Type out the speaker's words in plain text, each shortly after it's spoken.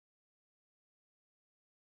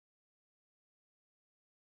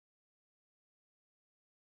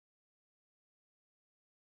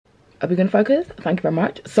Are we gonna focus? Thank you very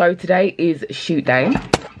much. So today is shoot day.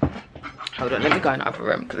 Hold on, let me go in the other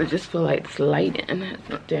room because I just feel like this lighting it's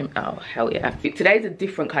not doing. Oh hell yeah! Today's a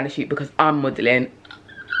different kind of shoot because I'm modeling.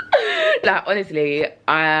 Like honestly,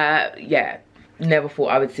 yeah, never thought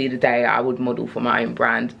I would see the day I would model for my own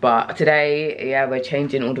brand. But today, yeah, we're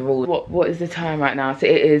changing all the rules. What is the time right now? So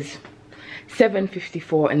it is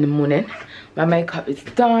 7:54 in the morning. My makeup is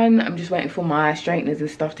done. I'm just waiting for my straighteners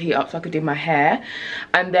and stuff to heat up so I could do my hair.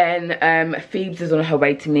 And then Phoebes is on her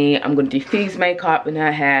way to me. I'm going to do Phoebes' makeup and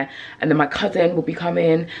her hair. And then my cousin will be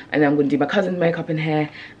coming. And then I'm going to do my cousin's makeup and hair.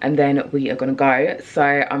 And then we are going to go. So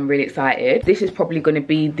I'm really excited. This is probably going to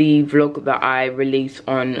be the vlog that I release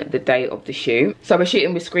on the day of the shoot. So we're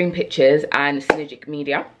shooting with Screen Pictures and Synergic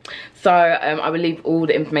Media. So I will leave all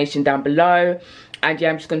the information down below. And yeah,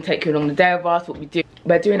 I'm just going to take you along the day of us, what we do.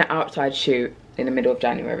 We're doing an outside shoot in the middle of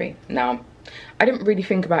January. Now, I didn't really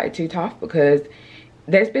think about it too tough because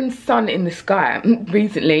there's been sun in the sky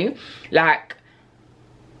recently. Like,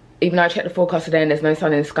 even though I checked the forecast today and there's no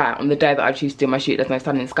sun in the sky, on the day that I choose to do my shoot, there's no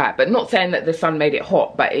sun in the sky. But not saying that the sun made it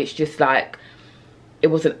hot, but it's just like, it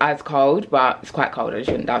wasn't as cold, but it's quite cold. I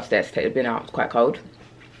just went downstairs to take the bin out, it's quite cold.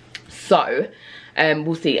 So,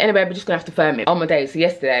 we'll see. Anyway, we're just going to have to film it on my day. So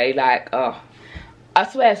yesterday, like, oh, I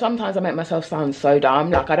swear sometimes I make myself sound so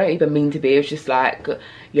dumb. Like I don't even mean to be. It's just like,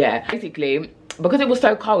 yeah, basically because it was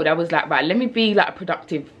so cold I was like, right, let me be like a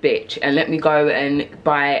productive bitch and let me go and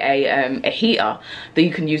buy a heater that you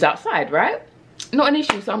can use outside, right? Not an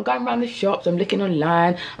issue. So I'm going around the shops, I'm looking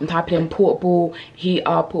online, I'm typing in portable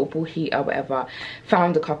heater, whatever.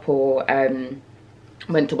 Found a couple.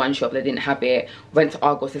 Went to one shop, they didn't have it. Went to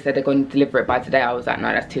Argos, they said they're going to deliver it by today. I was like,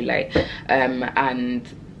 no, that's too late. And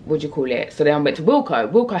what do you call it? So then I went to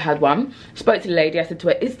Wilko. Wilko had one. Spoke to the lady. I said to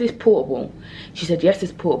her, is this portable? She said, yes,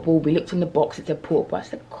 it's portable. We looked in the box, it said portable. I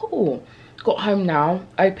said, cool. Got home now,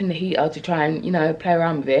 opened the heater to try and, you know, play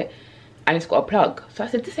around with it. And it's got a plug. So I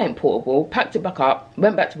said, this ain't portable. Packed it back up,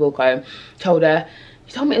 went back to Wilko, told her,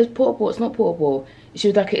 you told me it was portable, it's not portable. She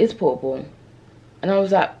was like, it is portable. And I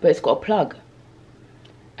was like, but it's got a plug.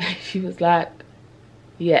 And she was like,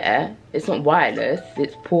 yeah, it's not wireless,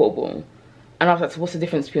 it's portable. And I was like, so what's the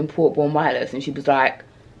difference between portable and wireless? And she was like,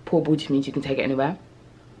 portable just means you can take it anywhere.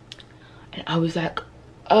 And I was like,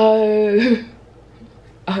 oh.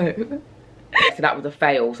 So that was a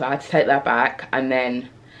fail. So I had to take that back. And then,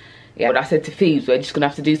 yeah, but I said to Phoebes, we're just going to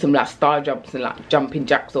have to do some like star jumps and like jumping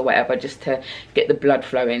jacks or whatever just to get the blood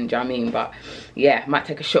flowing, do you know what I mean? But yeah, might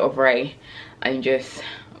take a shot of Ray and just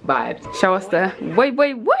vibe. Show us the, wait.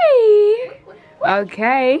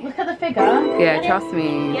 Okay. Look at the figure. Yeah, trust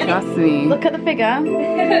me. Trust me. Look at the figure. I've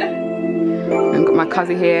got my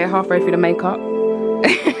cousin here, halfway through the makeup. Look,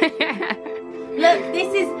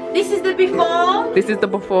 this is the before. This is the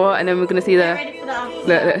before, and then we're gonna see the. Ready for that?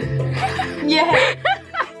 Look. Yeah.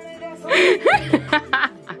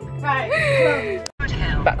 Right.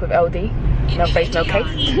 Back with LD. No face, no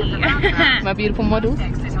case. My beautiful model.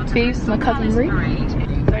 Phoebes, my cousin Marie.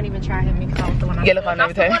 Don't even try him because I was the one I saw. Yeah, look, I know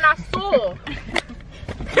That's the one I saw.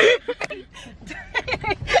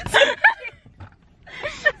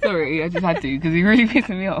 Sorry, I just had to because he really pissed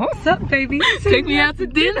me off. What's up, baby? Take me out to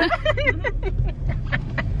dinner.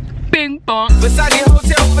 Bing bong.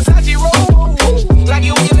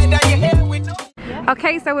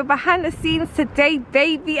 Okay, so we're behind the scenes today,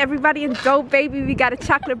 baby. Everybody in DOLLBABY. We got a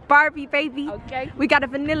chocolate Barbie, baby. Okay. We got a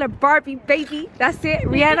vanilla Barbie, baby. That's it.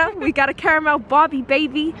 Rihanna, we got a caramel Barbie,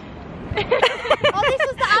 baby. Oh, this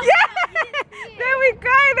was the outfit. Yeah. There we go.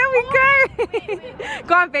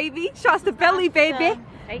 Go on, baby. Show us the belly, baby.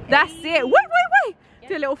 That's it. Wait.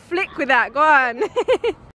 Do a little flick with that. Go on.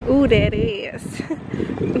 Ooh, there it is.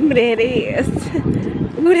 Ooh, there it is.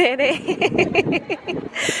 Ooh, there it is.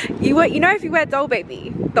 You know, if you wear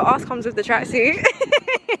DOLLBABY, the ass comes with the tracksuit.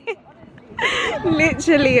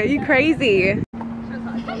 Literally, are you crazy?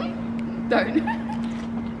 Don't.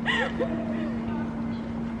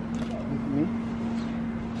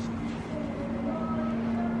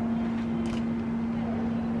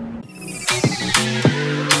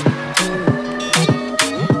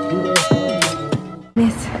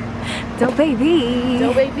 Miss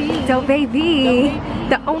DOLLBABY. DOLLBABY.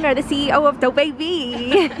 The owner, the CEO of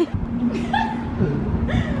DOLLBABY.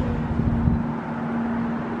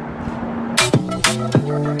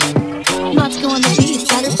 About to go on the beach,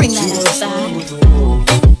 gotta bring that outside.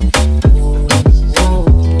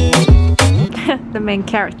 The main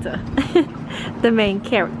character. The main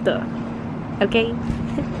character. Okay?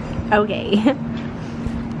 Okay.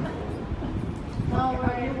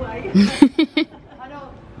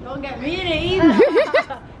 Don't get me in it either.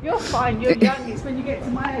 You're fine, you're young. It's when you get to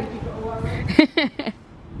my age you've got to worry.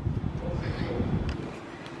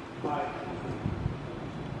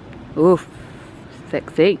 Oof,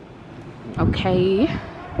 sexy. Okay,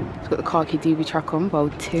 it's got the khaki DB track on, well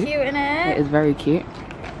too. Cute, innit? It is very cute.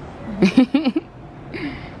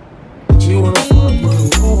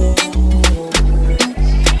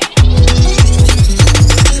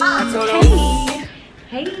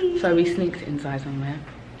 Hey. So we sneaked inside somewhere.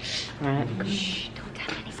 Right. Shh, don't tell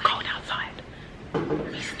anyone. It's cold outside.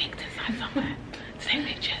 We sneaked inside somewhere. Take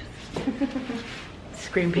pictures.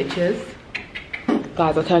 Screen pictures.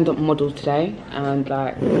 Guys, I turned up model today and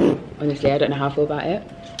like, honestly, I don't know how I feel about it.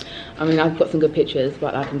 I mean, I've got some good pictures,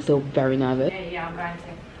 but like, I'm still very nervous. Yeah, I'm going to.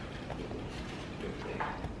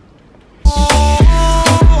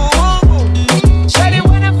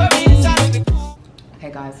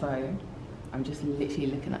 Okay guys, so I'm just literally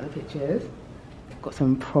looking at the pictures. Got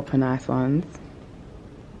some proper nice ones.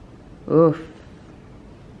 Oof.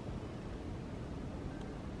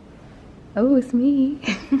 Oh, it's me.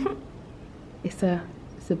 it's a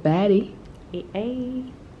baddie. Hey.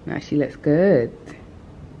 Now she looks good.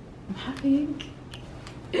 I'm happy.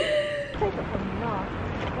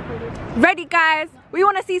 Ready, guys? We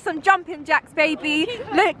want to see some jumping jacks, baby.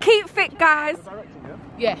 Look, keep fit, guys.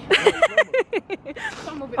 Yeah.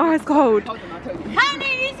 Oh, it's cold. Hold on, I'll tell you.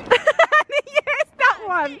 Honey's! Yes, that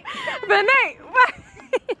one. But no.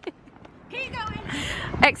 Keep going.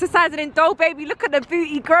 Exercising in DOLLBABY. Look at the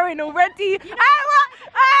booty growing already.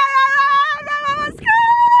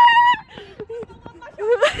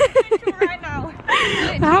 Right now.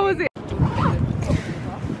 How was it? So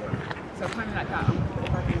kind of like that. I'm gonna put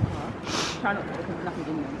the bag in the car. Try not to put nothing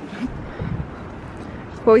in there.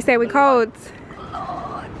 What we say? We cold.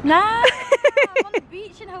 Nah, I'm on the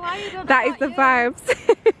beach in Hawaii. That is the vibes.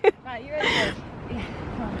 Right, you ready?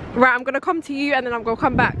 Right, I'm gonna come to you and then I'm gonna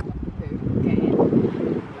come back.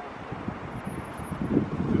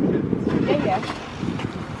 Yeah.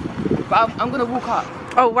 But I'm gonna walk up.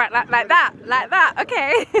 Oh, right, like that,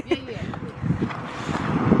 okay. Yeah.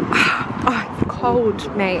 Oh, it's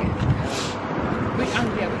cold, mate. Which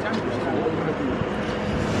angle? Yeah, which angle?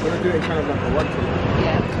 I'm gonna do it kind of like a one thing.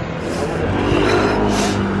 Yeah.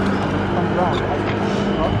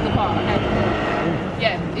 The bar, okay.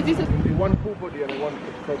 Yeah, is this a... One full body and one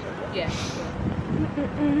close up. Yeah.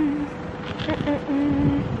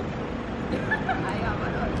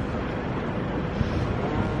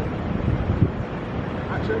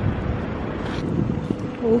 Action.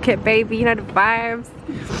 Walk it, baby, you know the vibes.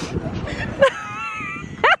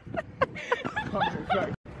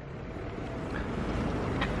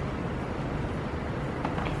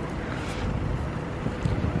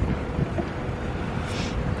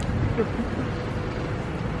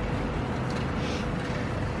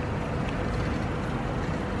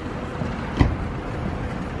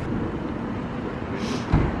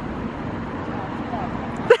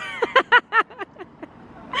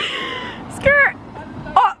 Skirt.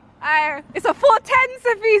 Oh, it's a 410,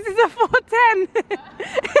 Sophie. It's a 410.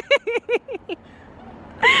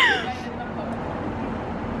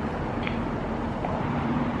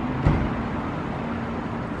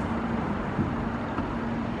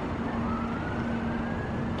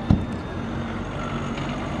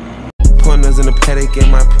 Pointers in the paddock in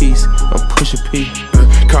my piece. I'm push a P.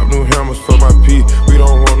 Cop new hammers for my P. We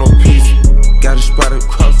don't want no peace. Got a spot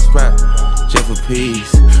across the spot. Just for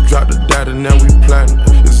peace. Drop the data, now we plotting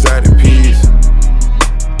exotic peas.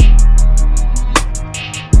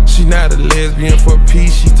 She not a lesbian for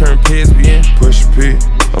peace. She turned lesbian. Push a P.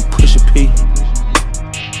 I'm push a P.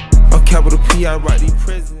 I'm capital P. I write these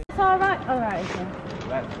presidents. It's alright. Alright, okay.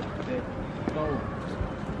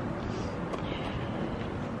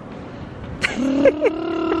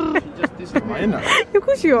 Of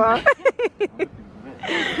course you are.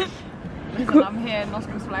 Listen, I'm here,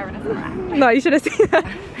 nostrils flaring everywhere. No, you should have seen that.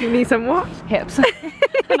 You need some what? Hips.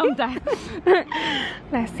 And I'm down.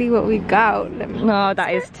 Let's see what we got. No,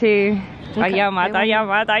 that is too. I am mad.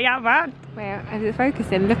 Where is it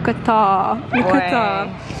focusing? Look at her. Look at her.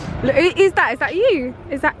 Look, is that you?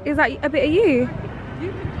 Is that a bit of you?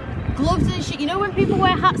 Gloves and shit. You know when people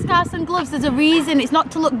wear hat, scarves and gloves, there's a reason. It's not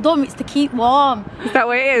to look dumb, it's to keep warm. Is that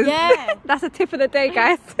what it is? Yeah. That's a tip of the day,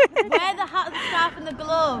 guys. Wear the hat, the scarf and the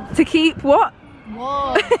gloves. To keep what?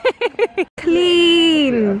 Warm.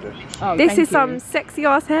 Clean. Oh, this thank is you. some sexy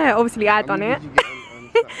ass hair. Obviously I done it.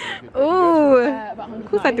 Oh, of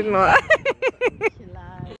course I did not.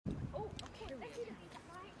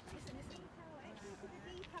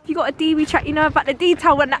 If you got a DB track, you know about the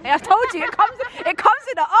detail. When I told you, it comes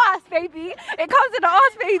in the arse, baby. It comes in the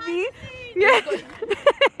arse, baby. Yeah. We've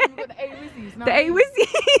got the A-Wizzies now. The A-Wizzy.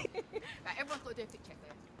 Like, everyone's got to do a fit check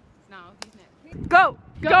there. Now, who's next? Go,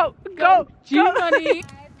 go, go, G-Money.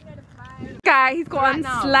 Guy, he's got on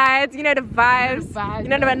slides, you know the vibes, you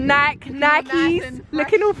know the Nikes,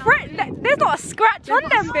 looking all fresh. There's not a scratch on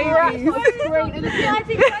them, baby.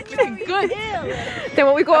 Good. Then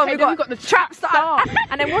what we got? Okay, we got the trap star,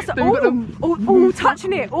 and then what's the? Oh,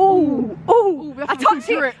 touching it. Oh, I touched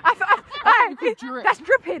it. That's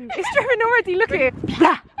dripping. It's dripping already. Look at it.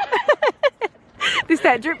 This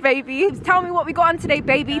that drip, baby. Tell me what we got on today,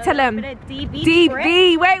 baby. Tell them. DB.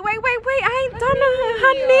 Wait. I ain't done it,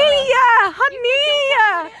 honey.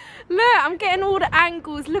 Look, I'm getting all the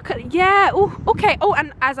angles. Look at, yeah. Oh, okay. Oh,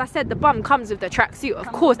 and as I said, the bum comes with the tracksuit, of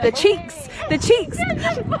course. The cheeks. It comes,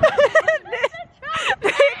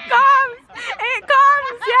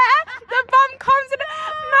 yeah. The bum comes with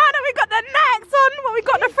man, and we got the necks on. Well, we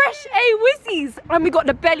got the fresh A-Wizzies. And we got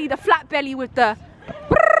the belly, the flat belly with the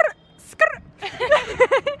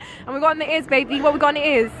and we got on the ears, baby. What we got on the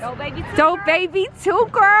ears? DOLLBABY 2,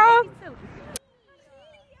 girl.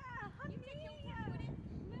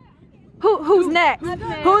 Who's next?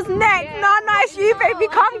 Who's next? No, it's you, baby.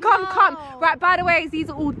 Come. Right, by the way, these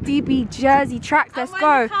are all DB Jersey tracks. Let's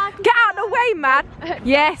go. Get out of the way, man.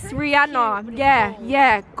 Yes, Rihanna.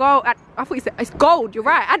 Yeah. Gold. I thought you said it's gold. You're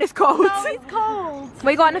right, and it's cold. No, it's cold.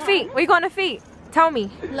 What you got on the feet? Tell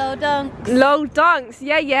me. Low dunks. Low dunks.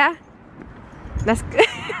 Yeah. That's good.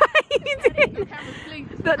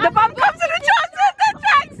 the bum comes to the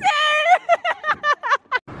tracksuit.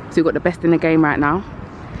 So we got the best in the game right now.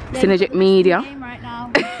 Synergic Media. Right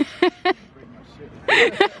now.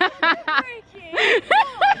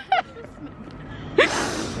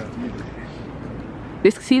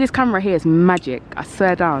 See this camera here is magic. I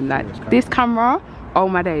swear down, like this camera, oh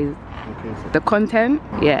my days. The content,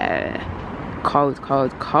 yeah, cold.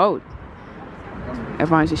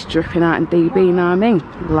 Everyone's just dripping out in DB, you know what I mean?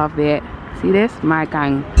 Love it. See this? My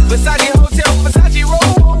gang. Versace hotel, Versace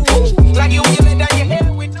roll. Like you let down your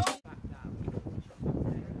hair with no.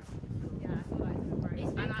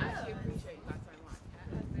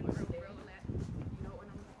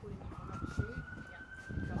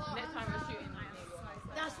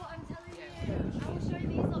 That's what I'm telling you. I will show you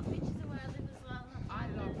these little pictures of where I live as well. I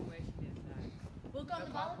love the way she is. We'll go on the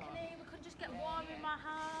balcony. We could just get warm in my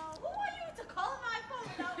house. Who are you to call my phone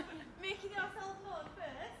without making yourself known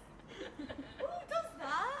first? Who does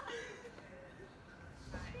that?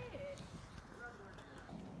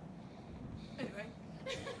 Anyway.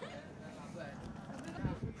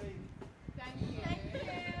 Thank you.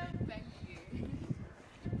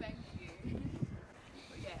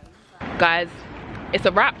 Guys, it's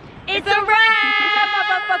a wrap. It's a wrap!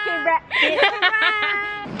 Motherfucking wrap. It's a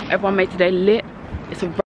wrap. Everyone made today lit. It's a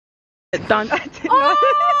wrap. It's done. Oh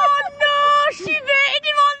no! She rated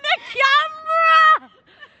him on the camera!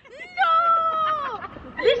 No!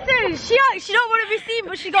 Listen, she don't want to be seen,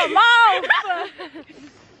 but she got mouth.